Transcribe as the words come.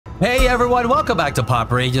Hey everyone, welcome back to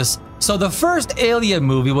Poprageous. So the first Alien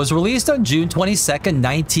movie was released on June 22nd,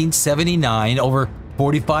 1979, over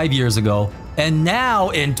 45 years ago. And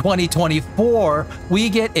now in 2024,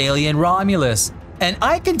 we get Alien Romulus. And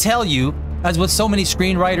I can tell you, as with so many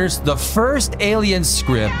screenwriters, the first Alien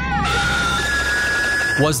script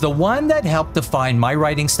was the one that helped define my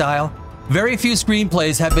writing style. Very few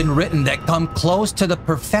screenplays have been written that come close to the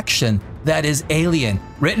perfection that is Alien,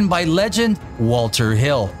 written by legend Walter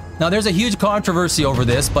Hill. Now, there's a huge controversy over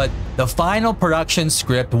this, but the final production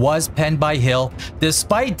script was penned by Hill,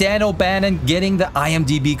 despite Dan O'Bannon getting the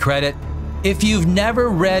IMDb credit. If you've never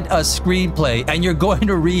read a screenplay and you're going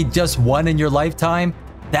to read just one in your lifetime,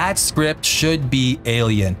 that script should be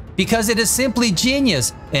Alien, because it is simply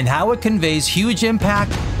genius in how it conveys huge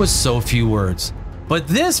impact with so few words. But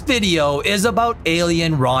this video is about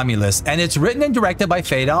Alien Romulus, and it's written and directed by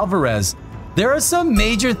Fede Alvarez. There are some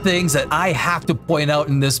major things that I have to point out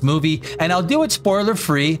in this movie, and I'll do it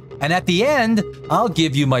spoiler-free, and at the end, I'll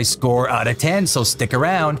give you my score out of 10, so stick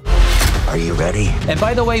around. Are you ready? And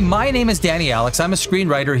by the way, my name is Danny Alex. I'm a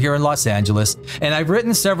screenwriter here in Los Angeles, and I've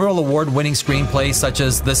written several award-winning screenplays such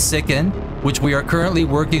as The Sickened, which we are currently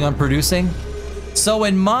working on producing. So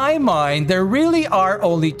in my mind, there really are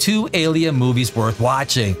only two Alien movies worth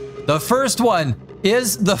watching. The first one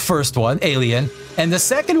is the first one, Alien, and the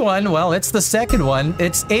second one, well, it's the second one.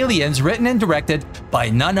 It's Aliens, written and directed by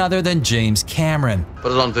none other than James Cameron.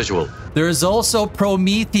 Put it on visual. There's also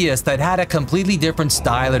Prometheus that had a completely different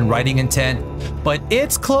style and writing intent, but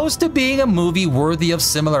it's close to being a movie worthy of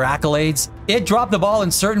similar accolades. It dropped the ball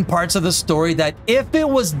in certain parts of the story that, if it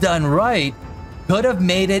was done right, could have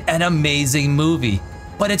made it an amazing movie.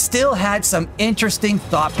 But it still had some interesting,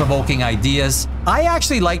 thought-provoking ideas. I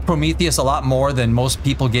actually like Prometheus a lot more than most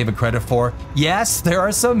people gave it credit for. Yes, there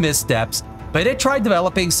are some missteps, but it tried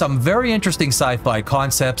developing some very interesting sci-fi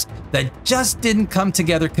concepts that just didn't come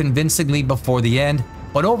together convincingly before the end.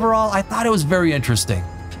 But overall, I thought it was very interesting.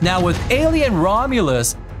 Now, with Alien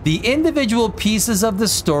Romulus, the individual pieces of the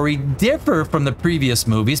story differ from the previous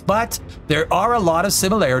movies, but there are a lot of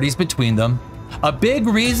similarities between them. A big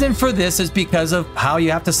reason for this is because of how you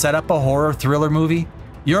have to set up a horror thriller movie.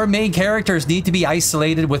 Your main characters need to be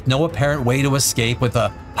isolated with no apparent way to escape, with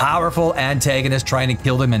a powerful antagonist trying to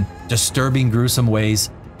kill them in disturbing, gruesome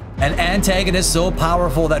ways. An antagonist so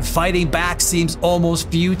powerful that fighting back seems almost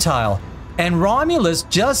futile. And Romulus,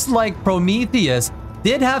 just like Prometheus,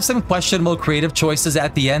 did have some questionable creative choices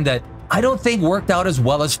at the end that I don't think worked out as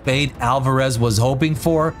well as Fede Alvarez was hoping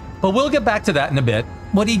for, but we'll get back to that in a bit.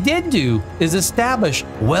 What he did do is establish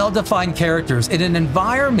well-defined characters in an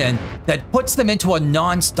environment that puts them into a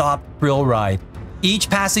non-stop thrill ride. Each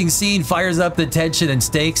passing scene fires up the tension and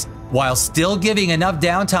stakes while still giving enough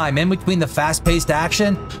downtime in between the fast-paced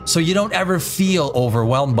action so you don't ever feel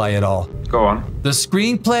overwhelmed by it all. Go on. The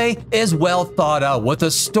screenplay is well thought out, with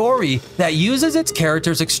a story that uses its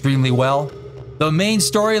characters extremely well. The main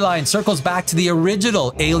storyline circles back to the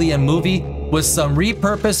original Alien movie, with some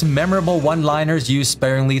repurposed, memorable one-liners used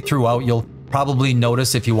sparingly throughout. You'll probably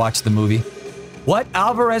notice if you watch the movie. What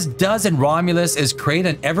Alvarez does in Romulus is create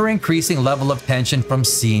an ever-increasing level of tension from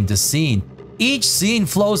scene to scene. Each scene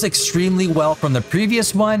flows extremely well from the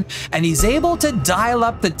previous one, and he's able to dial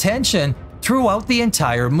up the tension throughout the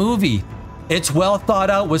entire movie. It's well thought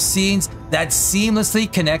out, with scenes that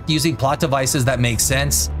seamlessly connect using plot devices that make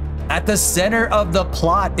sense. At the center of the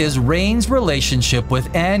plot is Rain's relationship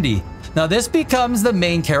with Andy. Now, this becomes the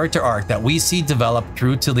main character arc that we see develop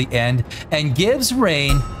through to the end, and gives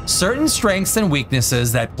Rain certain strengths and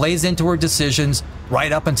weaknesses that plays into her decisions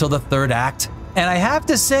right up until the third act. And I have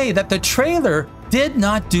to say that the trailer did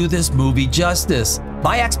not do this movie justice.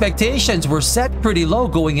 My expectations were set pretty low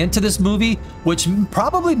going into this movie, which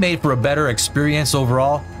probably made for a better experience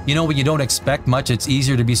overall. You know, when you don't expect much, it's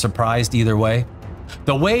easier to be surprised either way.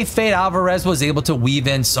 The way Fede Alvarez was able to weave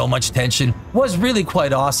in so much tension was really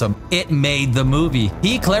quite awesome. It made the movie.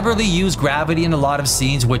 He cleverly used gravity in a lot of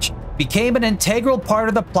scenes, which became an integral part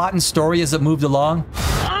of the plot and story as it moved along.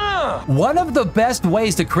 One of the best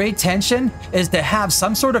ways to create tension is to have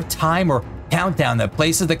some sort of time or countdown that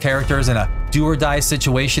places the characters in a do-or-die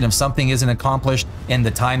situation if something isn't accomplished in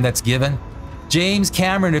the time that's given. James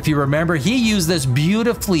Cameron, if you remember, he used this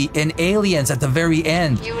beautifully in Aliens at the very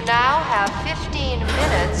end. You now have 15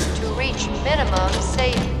 minutes to reach minimum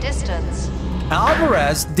safe distance.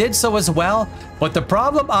 Alvarez did so as well, but the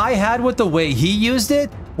problem I had with the way he used it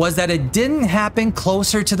was that it didn't happen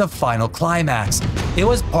closer to the final climax. It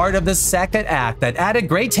was part of the second act that added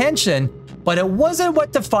great tension, but it wasn't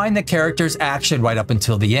what defined the character's action right up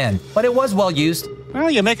until the end. But it was well used. Well,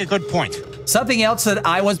 you make a good point. Something else that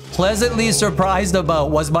I was pleasantly surprised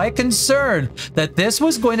about was my concern that this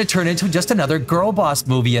was going to turn into just another girl boss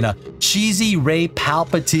movie in a cheesy Rey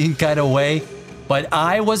Palpatine kind of way. But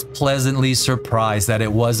I was pleasantly surprised that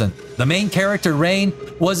it wasn't. The main character, Rain,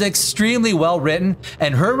 was extremely well written,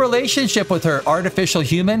 and her relationship with her artificial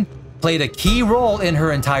human played a key role in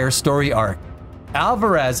her entire story arc.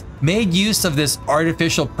 Alvarez made use of this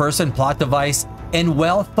artificial person plot device in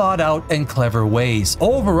well thought out and clever ways.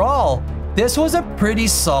 Overall, this was a pretty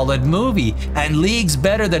solid movie and leagues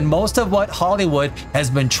better than most of what Hollywood has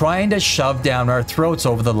been trying to shove down our throats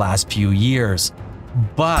over the last few years.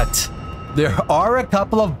 But there are a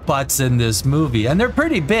couple of buts in this movie, and they're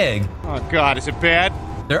pretty big. Oh God, is it bad?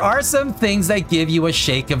 There are some things that give you a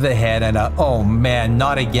shake of the head and a, oh man,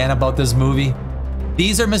 not again about this movie.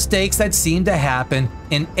 These are mistakes that seem to happen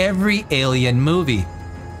in every Alien movie.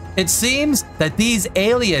 It seems that these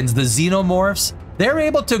aliens, the xenomorphs, they're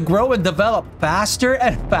able to grow and develop faster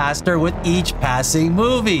and faster with each passing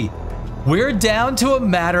movie. We're down to a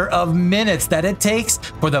matter of minutes that it takes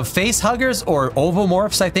for the facehuggers, or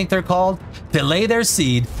ovomorphs I think they're called, to lay their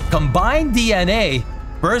seed, combine DNA,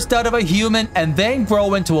 burst out of a human, and then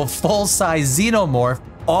grow into a full-size xenomorph,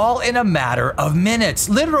 all in a matter of minutes.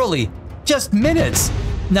 Literally, just minutes.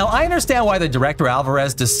 Now, I understand why the director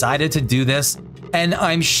Alvarez decided to do this, and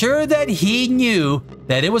I'm sure that he knew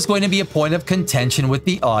that it was going to be a point of contention with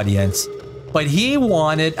the audience. But he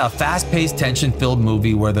wanted a fast-paced, tension-filled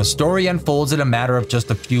movie where the story unfolds in a matter of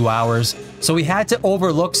just a few hours. So he had to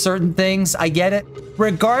overlook certain things, I get it.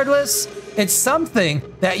 Regardless, it's something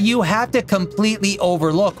that you have to completely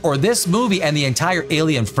overlook, or this movie and the entire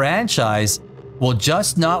Alien franchise will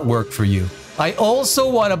just not work for you. I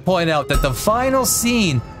also want to point out that the final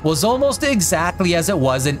scene was almost exactly as it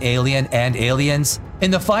was in Alien and Aliens.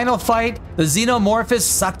 In the final fight, the xenomorph is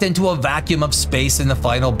sucked into a vacuum of space in the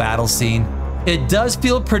final battle scene. It does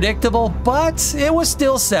feel predictable, but it was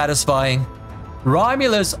still satisfying.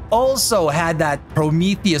 Romulus also had that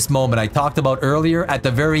Prometheus moment I talked about earlier at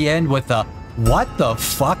the very end with the "what the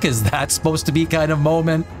fuck is that supposed to be" kind of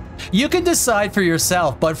moment. You can decide for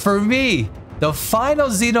yourself, but for me, the final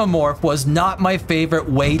xenomorph was not my favorite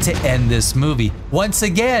way to end this movie. Once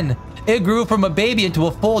again, it grew from a baby into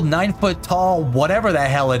a full 9-foot tall, whatever the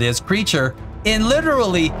hell it is, creature in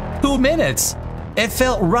literally 2 minutes. It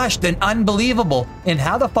felt rushed and unbelievable in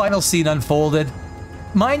how the final scene unfolded.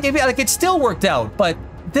 Mind you, like, it still worked out, but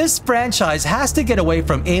this franchise has to get away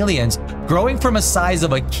from aliens growing from a size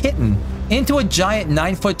of a kitten into a giant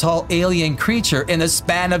 9-foot tall alien creature in a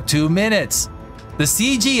span of 2 minutes. The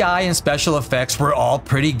CGI and special effects were all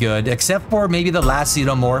pretty good, except for maybe the last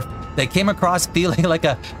xenomorph that came across feeling like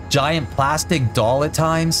a giant plastic doll at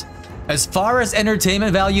times. As far as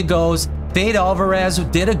entertainment value goes, Fede Alvarez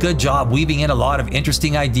did a good job weaving in a lot of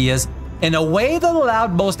interesting ideas in a way that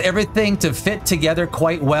allowed most everything to fit together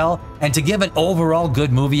quite well and to give an overall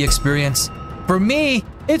good movie experience. For me,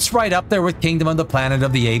 it's right up there with Kingdom of the Planet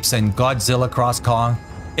of the Apes and Godzilla Cross Kong.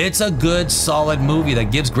 It's a good, solid movie that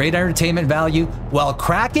gives great entertainment value while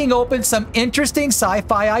cracking open some interesting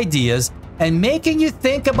sci-fi ideas and making you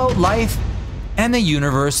think about life and the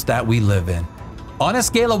universe that we live in. On a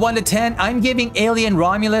scale of 1 to 10, I'm giving Alien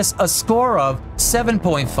Romulus a score of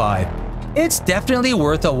 7.5. It's definitely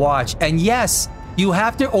worth a watch, and yes, you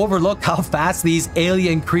have to overlook how fast these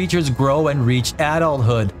alien creatures grow and reach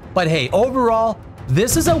adulthood. But hey, overall,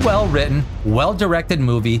 this is a well-written, well-directed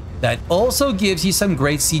movie that also gives you some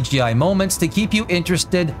great CGI moments to keep you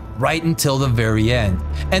interested right until the very end.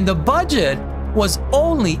 And the budget was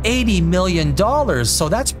only $80 million, so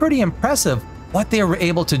that's pretty impressive what they were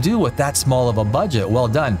able to do with that small of a budget. Well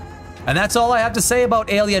done. And that's all I have to say about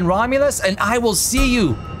Alien Romulus, and I will see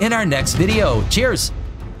you in our next video. Cheers!